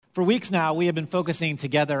For weeks now, we have been focusing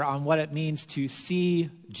together on what it means to see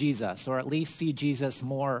Jesus, or at least see Jesus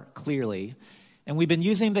more clearly. And we've been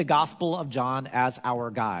using the Gospel of John as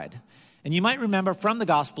our guide. And you might remember from the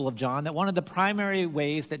Gospel of John that one of the primary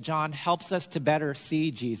ways that John helps us to better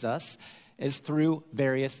see Jesus is through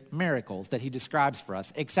various miracles that he describes for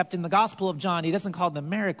us. Except in the Gospel of John, he doesn't call them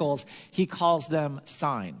miracles, he calls them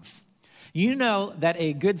signs. You know that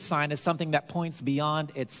a good sign is something that points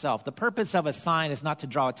beyond itself. The purpose of a sign is not to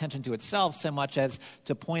draw attention to itself so much as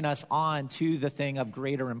to point us on to the thing of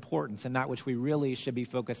greater importance and that which we really should be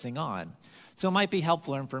focusing on. So it might be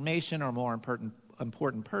helpful information or more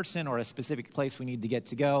important person or a specific place we need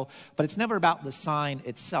to go, but it's never about the sign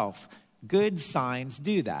itself. Good signs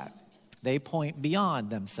do that. They point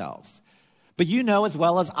beyond themselves. But you know as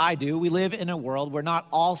well as I do, we live in a world where not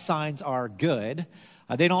all signs are good.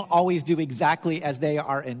 They don't always do exactly as they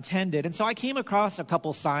are intended. And so I came across a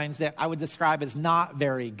couple signs that I would describe as not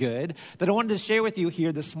very good that I wanted to share with you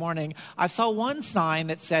here this morning. I saw one sign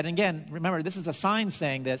that said, and again, remember, this is a sign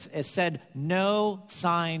saying this, it said, "No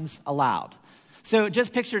signs allowed." So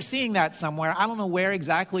just picture seeing that somewhere. I don't know where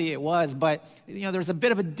exactly it was, but there's a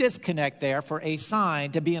bit of a disconnect there for a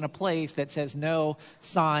sign to be in a place that says "No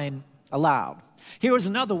sign allowed." Here was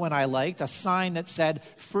another one I liked, a sign that said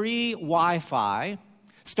 "Free Wi-Fi,"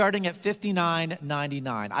 starting at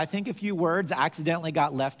 $59.99. I think a few words accidentally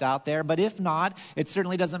got left out there, but if not, it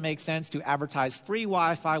certainly doesn't make sense to advertise free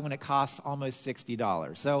Wi-Fi when it costs almost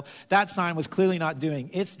 $60. So that sign was clearly not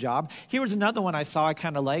doing its job. Here was another one I saw I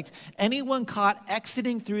kind of liked. "Anyone caught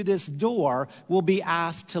exiting through this door will be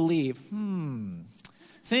asked to leave."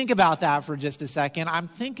 Think about that for just a second. I'm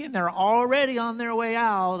thinking they're already on their way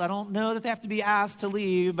out. I don't know that they have to be asked to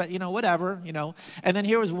leave, but whatever. And then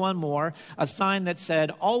here was one more, a sign that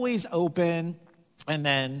said "always open" and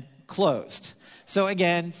then "closed." So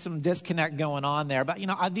again, some disconnect going on there. But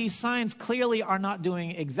these signs clearly are not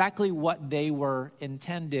doing exactly what they were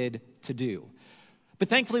intended to do. But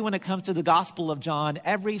thankfully, when it comes to the Gospel of John,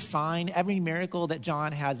 every sign, every miracle that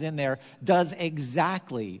John has in there does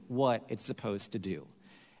exactly what it's supposed to do.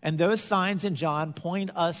 And those signs in John point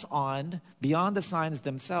us on, beyond the signs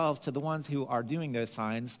themselves, to the ones who are doing those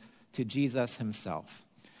signs, to Jesus himself.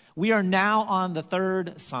 We are now on the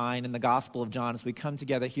third sign in the Gospel of John as we come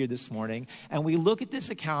together here this morning, and we look at this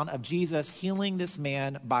account of Jesus healing this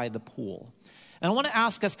man by the pool. And I want to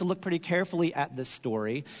ask us to look pretty carefully at this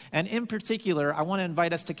story. And in particular, I want to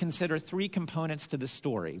invite us to consider three components to the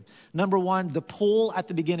story. Number one, the pool at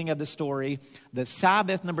the beginning of the story. The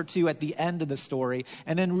Sabbath, number two, at the end of the story.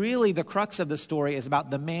 And then really the crux of the story is about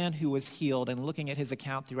the man who was healed and looking at his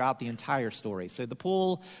account throughout the entire story. So the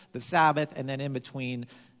pool, the Sabbath, and then in between,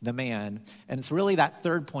 the man. And it's really that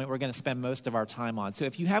third point we're going to spend most of our time on. So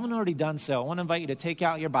if you haven't already done so, I want to invite you to take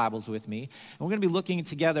out your Bibles with me. And we're going to be looking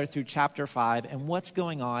together through chapter 5 and what's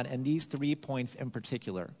going on in these 3 points in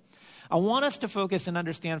particular. I want us to focus and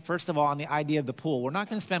understand, first of all, on the idea of the pool. We're not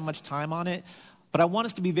going to spend much time on it, but I want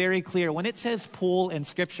us to be very clear. When it says pool in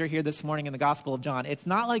Scripture here this morning in the Gospel of John, it's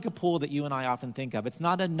not like a pool that you and I often think of. It's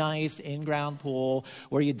not a nice in-ground pool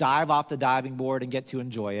where you dive off the diving board and get to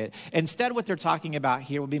enjoy it. Instead, what they're talking about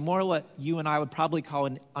here would be more what you and I would probably call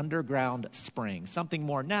an underground spring, something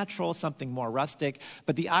more natural, something more rustic.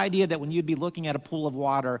 But the idea that when you'd be looking at a pool of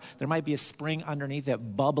water, there might be a spring underneath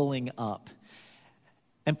it bubbling up.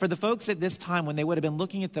 And for the folks at this time, when they would have been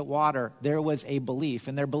looking at the water, there was a belief.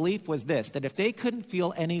 And their belief was this, that if they couldn't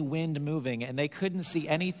feel any wind moving and they couldn't see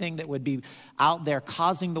anything that would be out there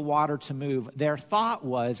causing the water to move, their thought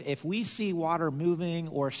was, if we see water moving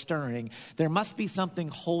or stirring, there must be something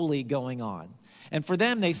holy going on. And for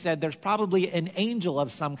them, they said there's probably an angel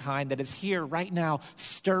of some kind that is here right now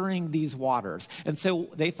stirring these waters. And so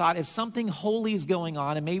they thought if something holy is going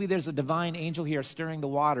on, and maybe there's a divine angel here stirring the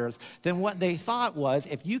waters, then what they thought was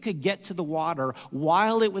if you could get to the water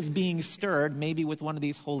while it was being stirred, maybe with one of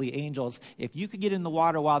these holy angels, if you could get in the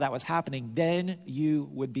water while that was happening, then you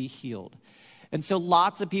would be healed. And so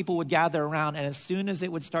lots of people would gather around, and as soon as it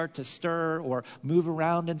would start to stir or move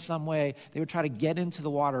around in some way, they would try to get into the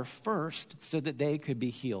water first so that they could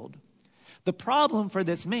be healed. The problem for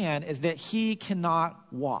this man is that he cannot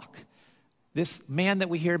walk. This man that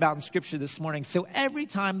we hear about in Scripture this morning. So every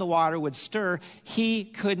time the water would stir, he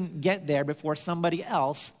couldn't get there before somebody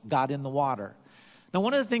else got in the water. Now,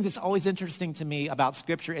 one of the things that's always interesting to me about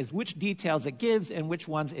Scripture is which details it gives and which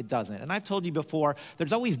ones it doesn't. And I've told you before,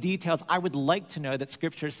 there's always details I would like to know that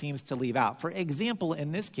Scripture seems to leave out. For example,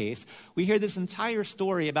 in this case, we hear this entire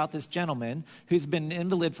story about this gentleman who's been an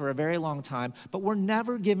invalid for a very long time, but we're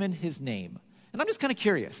never given his name. And I'm just kind of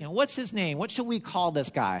curious, what's his name? What should we call this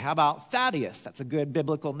guy? How about Thaddeus? That's a good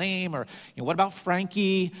biblical name. Or what about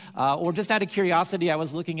Frankie? Or just out of curiosity, I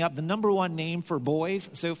was looking up the number one name for boys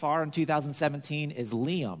so far in 2017 is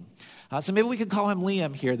Liam. So maybe we could call him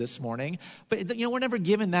Liam here this morning. But, we're never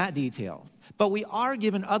given that detail. But we are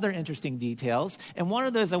given other interesting details. And one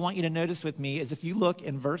of those I want you to notice with me is if you look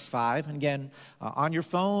in verse 5, and again, on your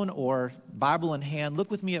phone or Bible in hand, look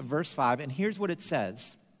with me at verse 5, and here's what it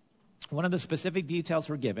says. One of the specific details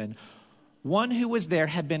we're given, one who was there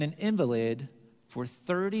had been an invalid for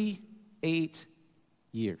 38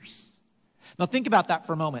 years. Now think about that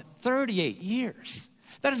for a moment. 38 years.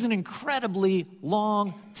 That is an incredibly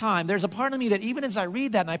long time. There's a part of me that even as I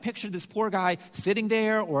read that and I picture this poor guy sitting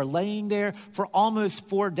there or laying there for almost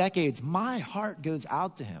 4 decades, my heart goes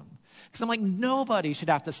out to him. Because I'm like, nobody should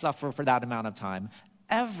have to suffer for that amount of time.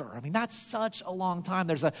 Ever. I mean, that's such a long time.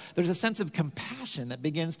 There's a sense of compassion that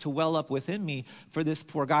begins to well up within me for this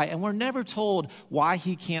poor guy. And we're never told why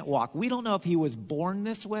he can't walk. We don't know if he was born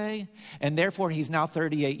this way and therefore he's now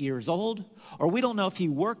 38 years old. Or we don't know if he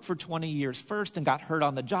worked for 20 years first and got hurt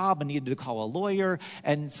on the job and needed to call a lawyer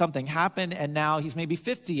and something happened and now he's maybe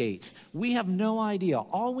 58. We have no idea.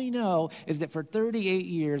 All we know is that for 38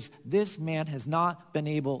 years, this man has not been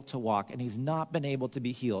able to walk and he's not been able to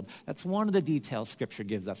be healed. That's one of the details Scripture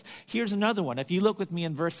gives us. Here's another one. If you look with me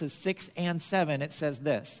in verses 6 and 7, it says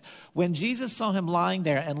this. When Jesus saw him lying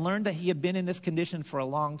there and learned that he had been in this condition for a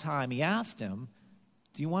long time, he asked him,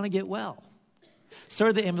 "Do you want to get well?"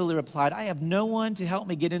 "Sir," the invalid replied, "I have no one to help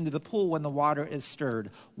me get into the pool when the water is stirred.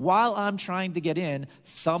 While I'm trying to get in,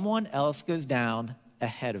 someone else goes down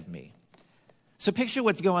ahead of me." So picture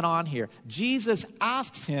what's going on here. Jesus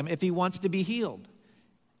asks him if he wants to be healed.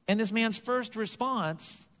 And this man's first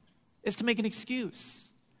response is to make an excuse.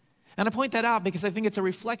 And I point that out because I think it's a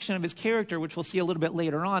reflection of his character, which we'll see a little bit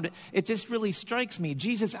later on. But it just really strikes me.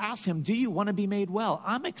 Jesus asks him, "Do you want to be made well?"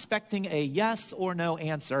 I'm expecting a yes or no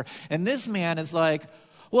answer. And this man is like,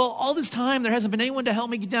 "Well, all this time there hasn't been anyone to help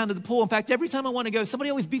me get down to the pool. In fact, every time I want to go, somebody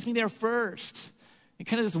always beats me there first." And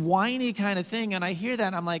kind of this whiny kind of thing. And I hear that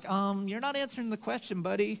and I'm like, you're not answering the question,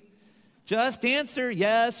 buddy. Just answer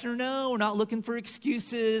yes or no. We're not looking for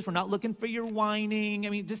excuses. We're not looking for your whining. I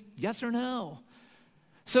mean, just yes or no.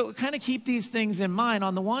 So kind of keep these things in mind.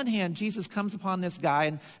 On the one hand, Jesus comes upon this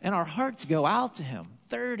guy and our hearts go out to him.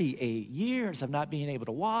 38 years of not being able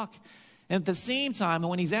to walk. And at the same time,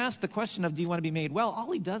 when he's asked the question of, "Do you want to be made well?"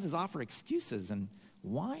 all he does is offer excuses and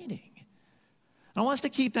whining. And I want us to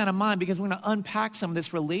keep that in mind because we're going to unpack some of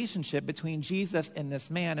this relationship between Jesus and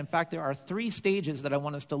this man. In fact, there are 3 stages that I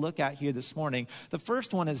want us to look at here this morning. The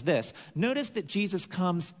first one is this. Notice that Jesus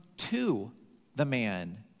comes to the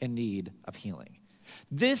man in need of healing.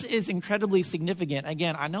 This is incredibly significant.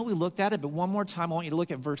 Again, I know we looked at it, but one more time, I want you to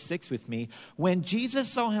look at verse 6 with me. When Jesus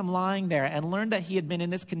saw him lying there and learned that he had been in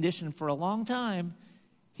this condition for a long time,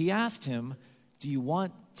 he asked him, "Do you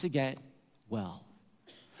want to get well?"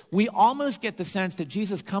 We almost get the sense that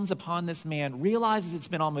Jesus comes upon this man, realizes it's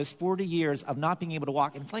been almost 40 years of not being able to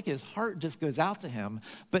walk, and it's like his heart just goes out to him.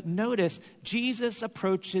 But notice, Jesus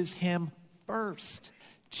approaches him first.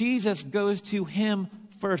 Jesus goes to him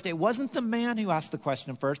first. It wasn't the man who asked the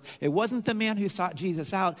question first. It wasn't the man who sought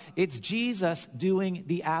Jesus out. It's Jesus doing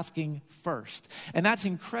the asking first. And that's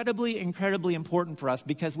incredibly, incredibly important for us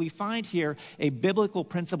because we find here a biblical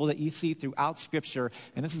principle that you see throughout Scripture.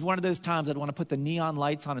 And this is one of those times I'd want to put the neon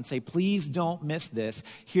lights on and say, please don't miss this.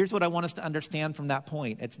 Here's what I want us to understand from that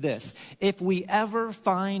point. It's this. If we ever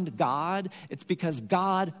find God, it's because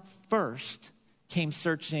God first came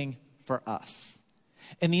searching for us.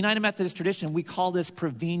 In the United Methodist tradition, we call this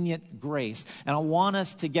prevenient grace. And I want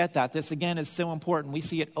us to get that. This, again, is so important. We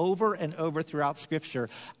see it over and over throughout Scripture.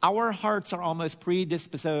 Our hearts are almost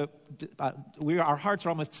our hearts are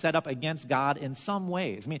almost set up against God in some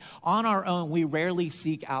ways. I mean, on our own, we rarely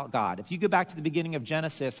seek out God. If you go back to the beginning of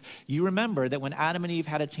Genesis, you remember that when Adam and Eve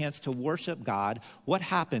had a chance to worship God, what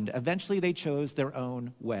happened? Eventually, they chose their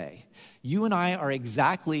own way. You and I are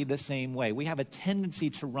exactly the same way. We have a tendency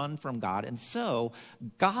to run from God. And so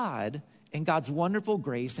God, in God's wonderful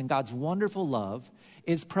grace and God's wonderful love,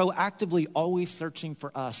 is proactively always searching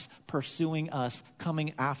for us, pursuing us,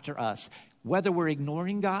 coming after us. Whether we're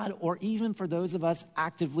ignoring God or even for those of us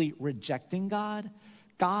actively rejecting God,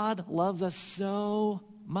 God loves us so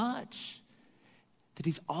much that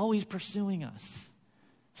he's always pursuing us.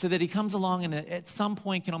 So that he comes along and at some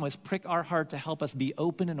point can almost prick our heart to help us be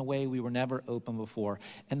open in a way we were never open before.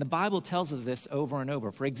 And the Bible tells us this over and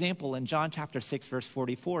over. For example, in John chapter 6, verse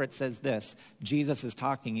 44, it says this. Jesus is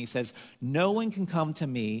talking. He says, "No one can come to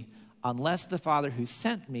me unless the Father who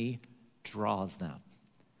sent me draws them."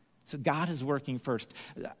 So God is working first.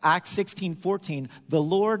 Acts 16:14, the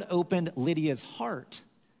Lord opened Lydia's heart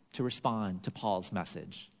to respond to Paul's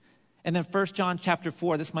message. And then 1 John chapter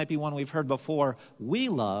 4, this might be one we've heard before. We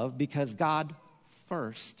love because God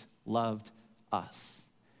first loved us.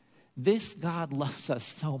 This God loves us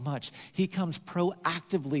so much. He comes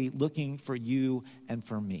proactively looking for you and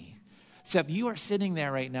for me. So if you are sitting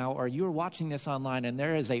there right now or you are watching this online and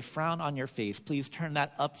there is a frown on your face, please turn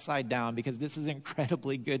that upside down because this is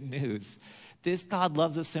incredibly good news. This God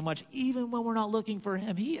loves us so much, even when we're not looking for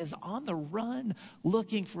him. He is on the run,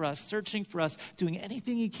 looking for us, searching for us, doing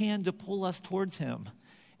anything he can to pull us towards him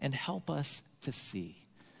and help us to see.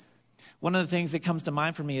 One of the things that comes to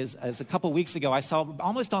mind for me is a couple weeks ago, I saw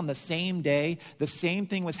almost on the same day, the same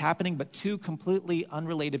thing was happening, but two completely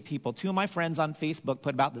unrelated people. Two of my friends on Facebook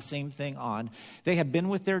put about the same thing on. They had been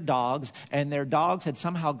with their dogs, and their dogs had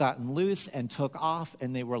somehow gotten loose and took off,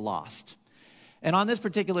 and they were lost. And on this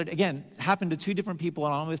particular, again, happened to two different people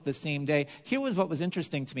on almost the same day. Here was what was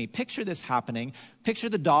interesting to me. Picture this happening. Picture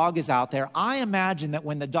the dog is out there. I imagine that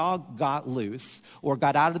when the dog got loose or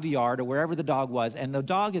got out of the yard or wherever the dog was, and the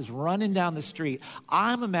dog is running down the street,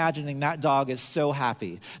 I'm imagining that dog is so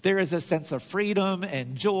happy. There is a sense of freedom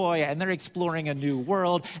and joy, and they're exploring a new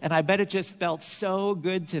world, and I bet it just felt so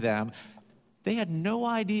good to them. They had no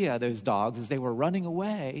idea, those dogs, as they were running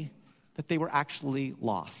away, that they were actually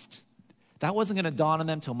lost. That wasn't going to dawn on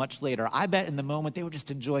them until much later. I bet in the moment they were just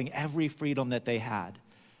enjoying every freedom that they had.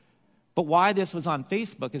 But why this was on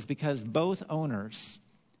Facebook is because both owners,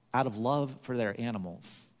 out of love for their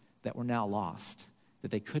animals that were now lost, that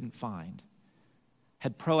they couldn't find,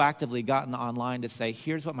 had proactively gotten online to say,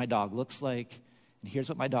 here's what my dog looks like, and here's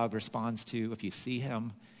what my dog responds to if you see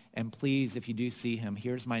him. And please, if you do see him,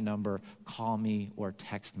 here's my number. Call me or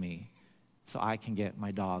text me so I can get my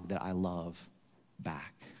dog that I love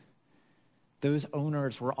back. Those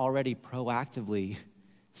owners were already proactively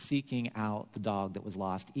seeking out the dog that was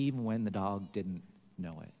lost, even when the dog didn't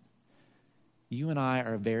know it. You and I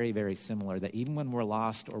are very, very similar, that even when we're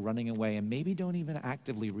lost or running away and maybe don't even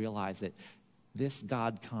actively realize it, this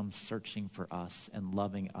God comes searching for us and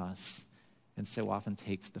loving us, and so often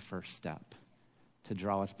takes the first step to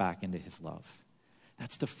draw us back into his love.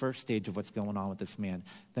 That's the first stage of what's going on with this man.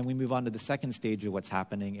 Then we move on to the second stage of what's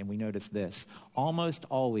happening, and we notice this. Almost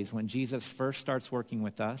always, when Jesus first starts working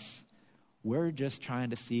with us, we're just trying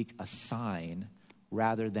to seek a sign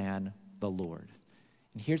rather than the Lord.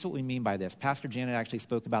 And here's what we mean by this. Pastor Janet actually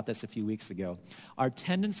spoke about this a few weeks ago. Our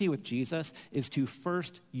tendency with Jesus is to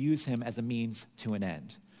first use him as a means to an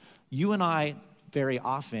end. You and I, very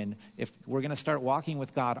often, if we're going to start walking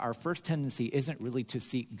with God, our first tendency isn't really to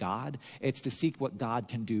seek God. It's to seek what God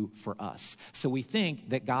can do for us. So we think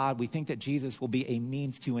that Jesus will be a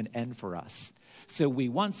means to an end for us. So we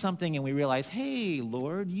want something and we realize, hey,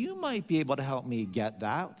 Lord, you might be able to help me get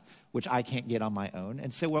that, which I can't get on my own.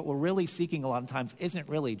 And so what we're really seeking a lot of times isn't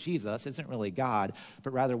really Jesus, isn't really God,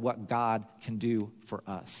 but rather what God can do for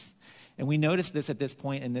us. And we notice this at this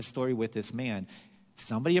point in this story with this man.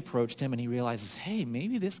 Somebody approached him and he realizes, hey,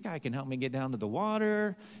 maybe this guy can help me get down to the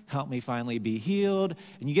water, help me finally be healed.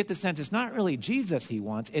 And you get the sense it's not really Jesus he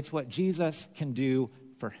wants, it's what Jesus can do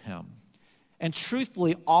for him. And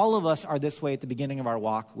truthfully, all of us are this way at the beginning of our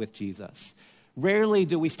walk with Jesus. Rarely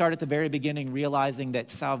do we start at the very beginning realizing that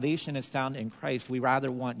salvation is found in Christ. We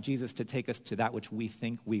rather want Jesus to take us to that which we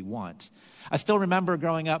think we want. I still remember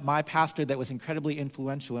growing up, my pastor that was incredibly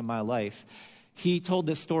influential in my life. He told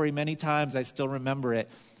this story many times. I still remember it.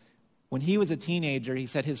 When he was a teenager, he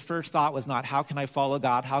said his first thought was not, how can I follow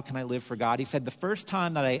God? How can I live for God? He said, the first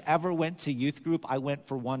time that I ever went to youth group, I went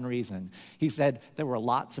for one reason. He said, there were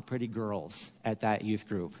lots of pretty girls at that youth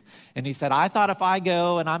group. And he said, I thought if I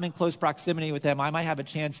go and I'm in close proximity with them, I might have a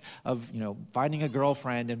chance of, finding a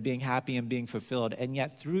girlfriend and being happy and being fulfilled. And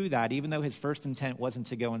yet through that, even though his first intent wasn't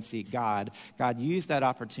to go and seek God, God used that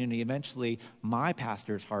opportunity. Eventually, my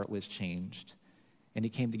pastor's heart was changed. And he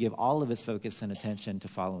came to give all of his focus and attention to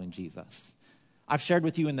following Jesus. I've shared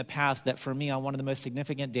with you in the past that for me, on one of the most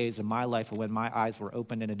significant days of my life when my eyes were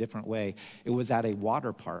opened in a different way, it was at a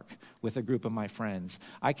water park with a group of my friends.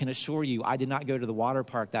 I can assure you, I did not go to the water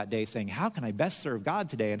park that day saying, how can I best serve God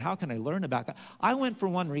today and how can I learn about God? I went for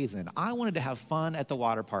one reason. I wanted to have fun at the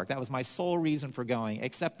water park. That was my sole reason for going,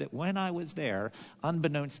 except that when I was there,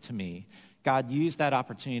 unbeknownst to me, God used that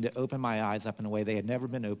opportunity to open my eyes up in a way they had never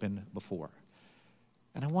been opened before.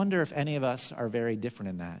 And I wonder if any of us are very different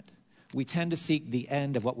in that. We tend to seek the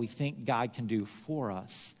end of what we think God can do for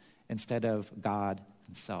us instead of God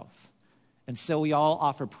himself. And so we all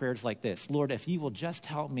offer prayers like this. Lord, if you will just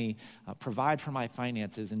help me provide for my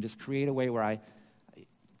finances and just create a way where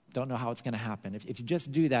don't know how it's going to happen. If you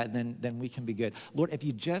just do that, then we can be good. Lord, if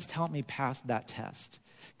you just help me pass that test.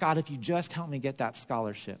 God, if you just help me get that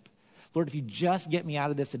scholarship. Lord, if you just get me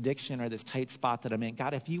out of this addiction or this tight spot that I'm in.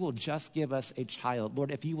 God, if you will just give us a child.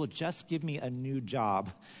 Lord, if you will just give me a new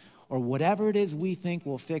job or whatever it is we think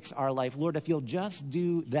will fix our life. Lord, if you'll just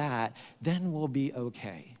do that, then we'll be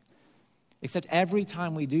okay. Except every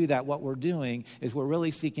time we do that, what we're doing is we're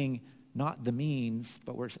really seeking not the means,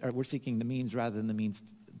 but we're seeking the means rather than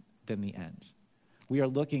the end. We are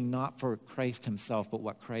looking not for Christ himself, but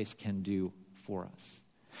what Christ can do for us.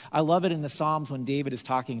 I love it in the Psalms when David is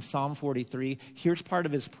talking, Psalm 43. Here's part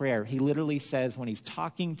of his prayer. He literally says, when he's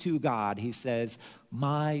talking to God, he says,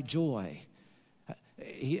 my joy.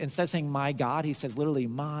 Instead of saying my God, he says literally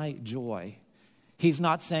my joy. He's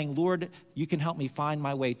not saying, Lord, you can help me find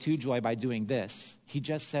my way to joy by doing this. He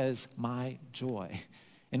just says, my joy.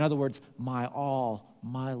 In other words, my all,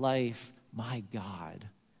 my life, my God.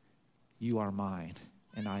 You are mine,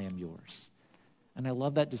 and I am yours. And I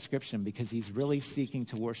love that description because he's really seeking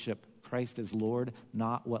to worship Christ as Lord,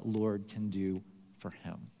 not what Lord can do for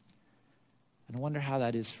him. And I wonder how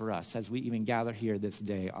that is for us as we even gather here this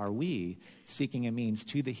day. Are we seeking a means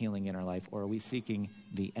to the healing in our life, or are we seeking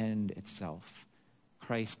the end itself?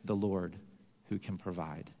 Christ the Lord who can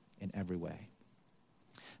provide in every way.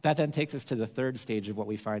 That then takes us to the third stage of what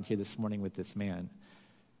we find here this morning with this man.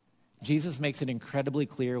 Jesus makes it incredibly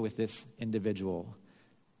clear with this individual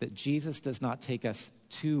that Jesus does not take us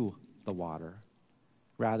to the water.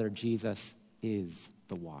 Rather, Jesus is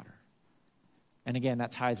the water. And again,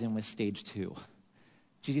 that ties in with stage 2.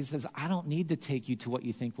 Jesus says, I don't need to take you to what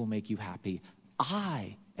you think will make you happy.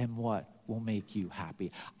 I am what will make you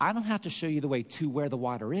happy. I don't have to show you the way to where the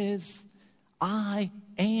water is. I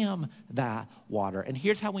am that water. And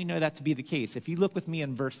here's how we know that to be the case. If you look with me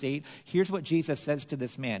in verse 8, here's what Jesus says to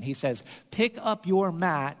this man. He says, pick up your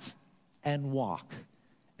mat and walk.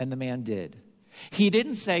 And the man did. He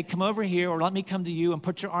didn't say, come over here or let me come to you and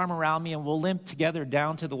put your arm around me and we'll limp together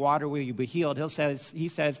down to the water where you'll be healed. He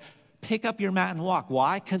says, pick up your mat and walk.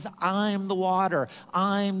 Why? Because I'm the water.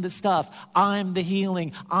 I'm the stuff. I'm the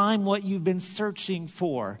healing. I'm what you've been searching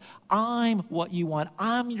for. I'm what you want.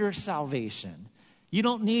 I'm your salvation. You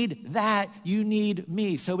don't need that. You need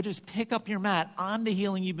me. So just pick up your mat. I'm the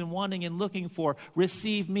healing you've been wanting and looking for.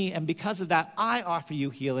 Receive me. And because of that, I offer you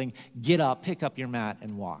healing. Get up, pick up your mat,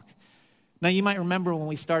 and walk. Now, you might remember when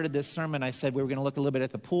we started this sermon, I said we were going to look a little bit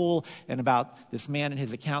at the pool and about this man and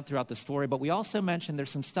his account throughout the story. But we also mentioned there's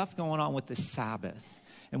some stuff going on with the Sabbath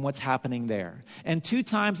and what's happening there. And 2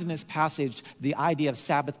 times in this passage, the idea of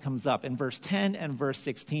Sabbath comes up. In verse 10 and verse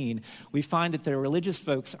 16, we find that the religious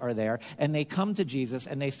folks are there, and they come to Jesus,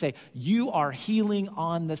 and they say, you are healing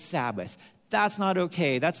on the Sabbath. That's not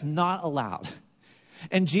okay. That's not allowed.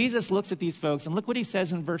 And Jesus looks at these folks, and look what he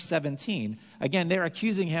says in verse 17. Again, they're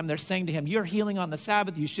accusing him. They're saying to him, you're healing on the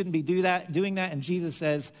Sabbath. You shouldn't be doing that. And Jesus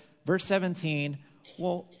says, verse 17,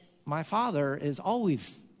 well, my Father is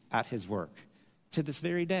always at his work to this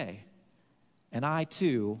very day, and I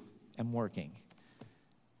too am working.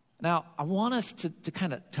 Now, I want us to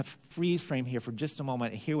kind of freeze frame here for just a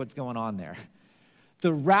moment and hear what's going on there.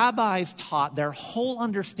 The rabbis taught, their whole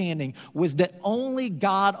understanding was that only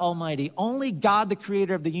God Almighty, only God the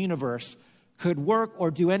creator of the universe, could work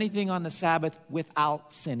or do anything on the Sabbath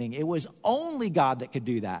without sinning. It was only God that could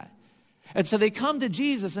do that. And so they come to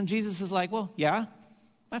Jesus, and Jesus is like, well, yeah,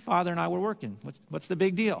 my Father and I were working. What's the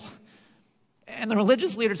big deal? And the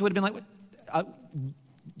religious leaders would have been like,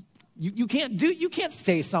 you can't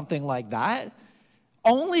say something like that.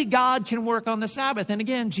 Only God can work on the Sabbath. And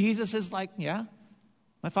again, Jesus is like, yeah,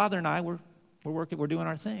 my Father and I, we're working, we're doing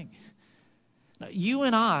our thing. Now, you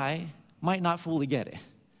and I might not fully get it.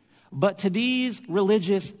 But to these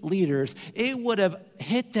religious leaders, it would have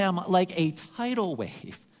hit them like a tidal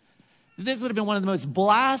wave. This would have been one of the most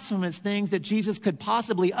blasphemous things that Jesus could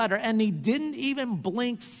possibly utter, and he didn't even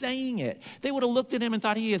blink saying it. They would have looked at him and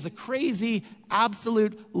thought he is a crazy,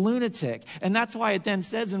 absolute lunatic. And that's why it then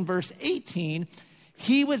says in verse 18,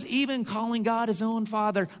 he was even calling God his own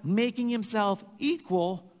Father, making himself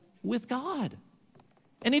equal with God.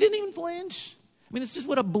 And he didn't even flinch. I mean, this just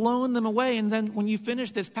would have blown them away. And then when you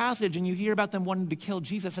finish this passage and you hear about them wanting to kill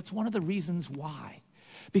Jesus, that's one of the reasons why.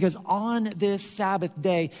 Because on this Sabbath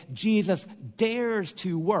day, Jesus dares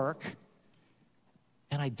to work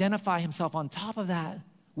and identify himself on top of that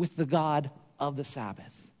with the God of the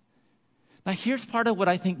Sabbath. Now, here's part of what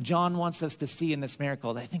I think John wants us to see in this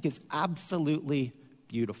miracle that I think is absolutely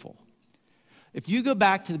beautiful. If you go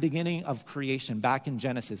back to the beginning of creation, back in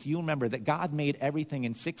Genesis, you remember that God made everything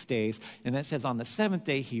in 6 days, and then it says on the 7th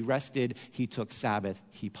day he rested, he took Sabbath,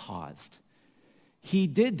 he paused. He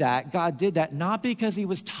did that, God did that, not because he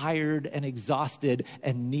was tired and exhausted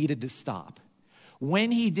and needed to stop.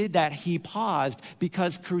 When he did that, he paused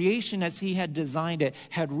because creation as he had designed it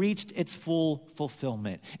had reached its full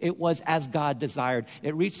fulfillment. It was as God desired.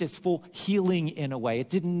 It reached its full healing in a way.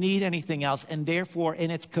 It didn't need anything else. And therefore,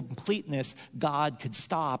 in its completeness, God could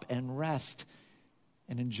stop and rest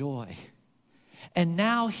and enjoy. And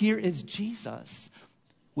now here is Jesus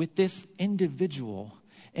with this individual.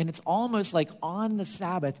 And it's almost like on the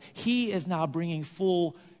Sabbath, he is now bringing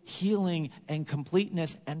full healing and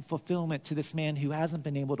completeness and fulfillment to this man who hasn't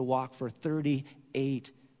been able to walk for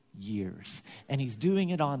 38 years. And he's doing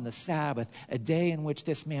it on the Sabbath, a day in which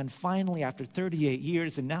this man finally, after 38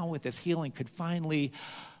 years, and now with this healing, could finally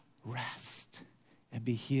rest and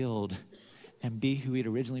be healed and be who he'd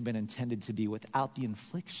originally been intended to be without the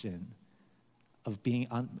infliction of being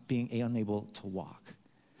unable to walk.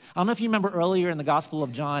 I don't know if you remember earlier in the Gospel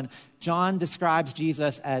of John, John describes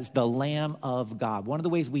Jesus as the Lamb of God. One of the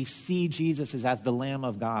ways we see Jesus is as the Lamb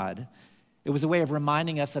of God. It was a way of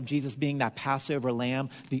reminding us of Jesus being that Passover lamb,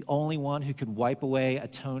 the only one who could wipe away,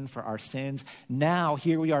 atone for our sins. Now,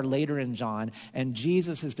 here we are later in John, and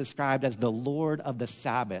Jesus is described as the Lord of the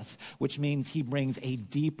Sabbath, which means he brings a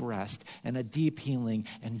deep rest and a deep healing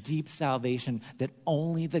and deep salvation that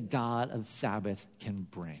only the God of Sabbath can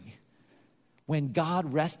bring. When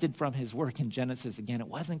God rested from his work in Genesis, again, it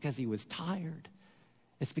wasn't because he was tired.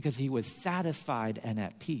 It's because he was satisfied and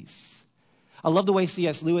at peace. I love the way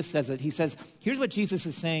C.S. Lewis says it. He says, here's what Jesus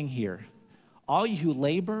is saying here. All you who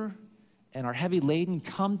labor and are heavy laden,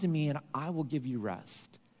 come to me and I will give you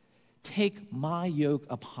rest. Take my yoke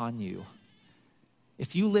upon you.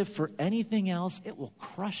 If you live for anything else, it will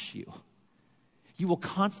crush you. You will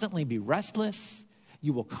constantly be restless.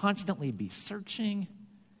 You will constantly be searching.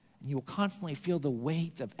 And you will constantly feel the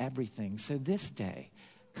weight of everything. So this day,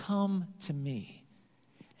 come to me.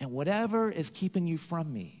 And whatever is keeping you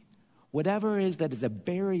from me, whatever it is that is a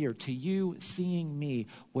barrier to you seeing me,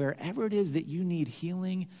 wherever it is that you need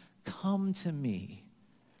healing, come to me.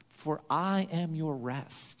 For I am your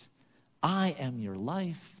rest. I am your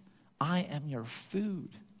life. I am your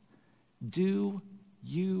food. Do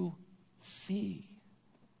you see?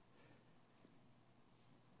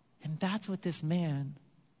 And that's what this man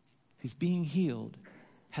who's being healed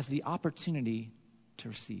has the opportunity to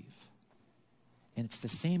receive. And it's the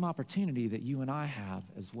same opportunity that you and I have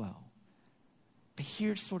as well. But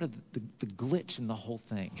here's sort of the glitch in the whole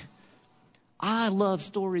thing. I love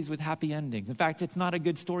stories with happy endings. In fact, it's not a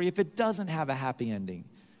good story if it doesn't have a happy ending.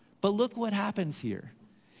 But look what happens here.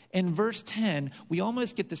 In verse 10, we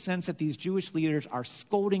almost get the sense that these Jewish leaders are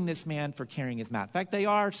scolding this man for carrying his mat. In fact, they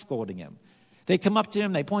are scolding him. They come up to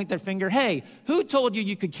him, they point their finger, hey, who told you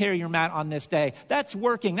you could carry your mat on this day? That's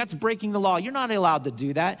working, that's breaking the law. You're not allowed to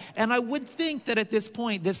do that. And I would think that at this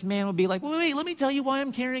point, this man would be like, wait, let me tell you why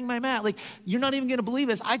I'm carrying my mat. Like, you're not even going to believe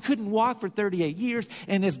this. I couldn't walk for 38 years,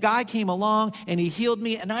 and this guy came along, and he healed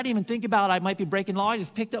me, and I didn't even think about I might be breaking the law. I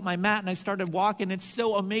just picked up my mat, and I started walking. It's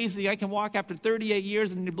so amazing. I can walk after 38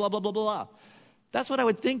 years, and blah, blah, blah, blah. That's what I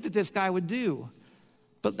would think that this guy would do.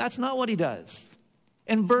 But that's not what he does.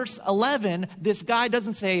 In verse 11, this guy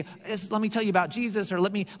doesn't say, let me tell you about Jesus, or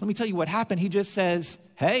let me tell you what happened. He just says,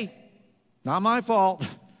 hey, not my fault.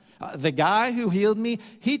 The guy who healed me,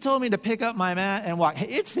 he told me to pick up my mat and walk. Hey,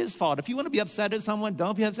 it's his fault. If you want to be upset at someone,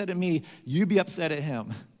 don't be upset at me. You be upset at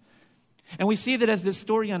him. And we see that as this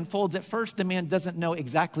story unfolds, at first the man doesn't know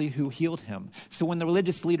exactly who healed him. So when the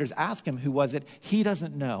religious leaders ask him who was it, he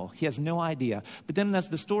doesn't know. He has no idea. But then as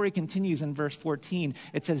the story continues in verse 14,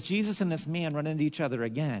 it says Jesus and this man run into each other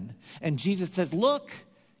again. And Jesus says, look,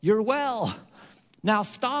 you're well. Now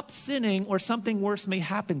stop sinning or something worse may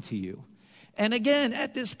happen to you. And again,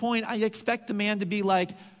 at this point, I expect the man to be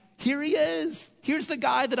like, here he is. Here's the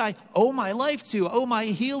guy that I owe my life to, owe my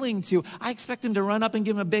healing to. I expect him to run up and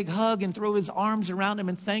give him a big hug and throw his arms around him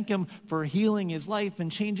and thank him for healing his life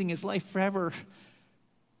and changing his life forever.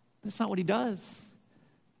 That's not what he does.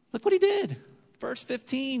 Look what he did. Verse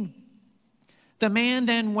 15. The man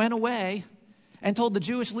then went away and told the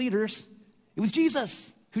Jewish leaders it was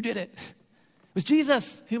Jesus who did it. It was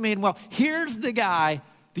Jesus who made him well. Here's the guy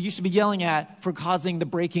that you should be yelling at for causing the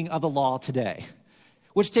breaking of the law today.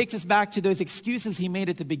 Which takes us back to those excuses he made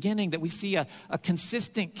at the beginning, that we see a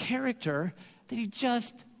consistent character that he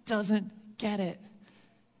just doesn't get it.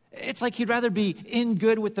 It's like he'd rather be in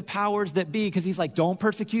good with the powers that be because he's like, don't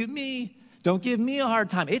persecute me. Don't give me a hard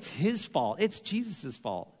time. It's his fault. It's Jesus'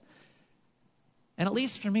 fault. And at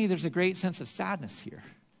least for me, there's a great sense of sadness here.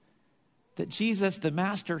 That Jesus, the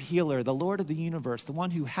master healer, the Lord of the universe, the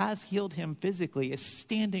one who has healed him physically, is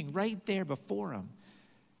standing right there before him.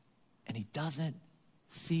 And he doesn't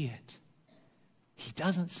see it. He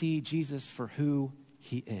doesn't see Jesus for who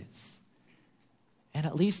he is. And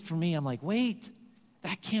at least for me, I'm like, wait,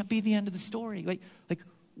 that can't be the end of the story. Like,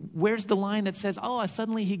 where's the line that says, oh,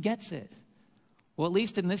 suddenly he gets it? Well, at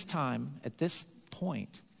least in this time, at this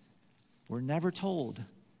point, we're never told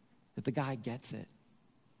that the guy gets it.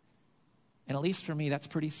 And at least for me, that's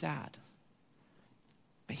pretty sad.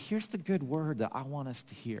 But here's the good word that I want us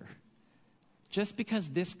to hear. Just because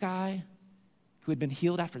this guy who had been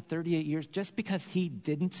healed after 38 years, just because he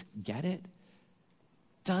didn't get it,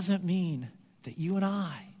 doesn't mean that you and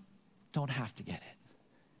I don't have to get it.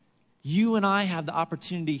 You and I have the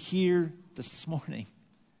opportunity here this morning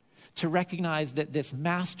to recognize that this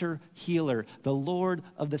master healer, the Lord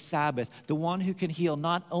of the Sabbath, the one who can heal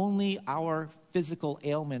not only our physical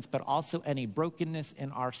ailments, but also any brokenness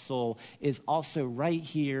in our soul, is also right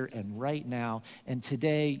here and right now. And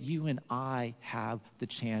today, you and I have the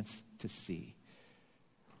chance to see.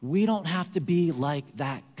 We don't have to be like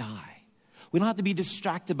that guy. We don't have to be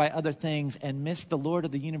distracted by other things and miss the Lord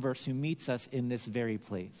of the universe who meets us in this very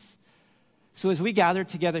place. So as we gather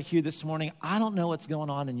together here this morning, I don't know what's going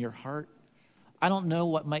on in your heart. I don't know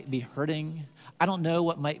what might be hurting. I don't know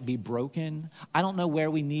what might be broken. I don't know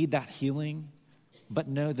where we need that healing. But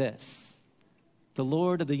know this, the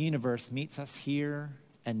Lord of the universe meets us here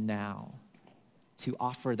and now to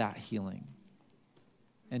offer that healing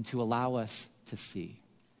and to allow us to see.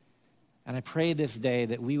 And I pray this day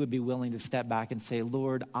that we would be willing to step back and say,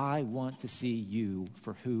 Lord, I want to see you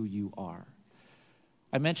for who you are.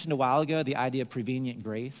 I mentioned a while ago the idea of prevenient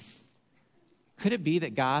grace. Could it be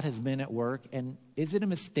that God has been at work, and is it a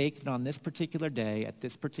mistake that on this particular day, at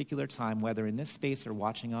this particular time, whether in this space or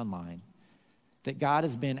watching online, that God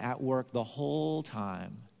has been at work the whole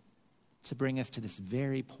time to bring us to this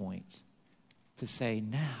very point, to say,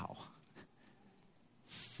 now,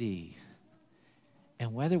 see.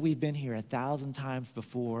 And whether we've been here 1,000 times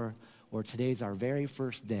before or today's our very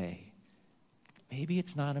first day, maybe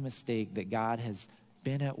it's not a mistake that God has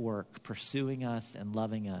been at work pursuing us and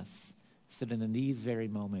loving us so that in these very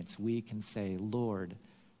moments we can say, Lord,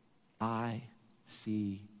 I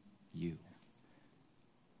see you.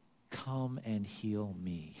 Come and heal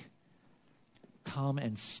me. Come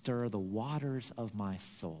and stir the waters of my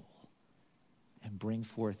soul and bring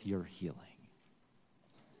forth your healing.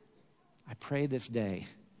 I pray this day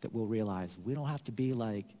that we'll realize we don't have to be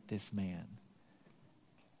like this man,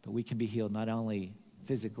 but we can be healed not only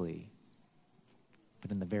physically, but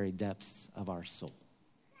in the very depths of our soul.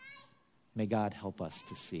 May God help us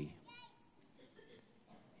to see.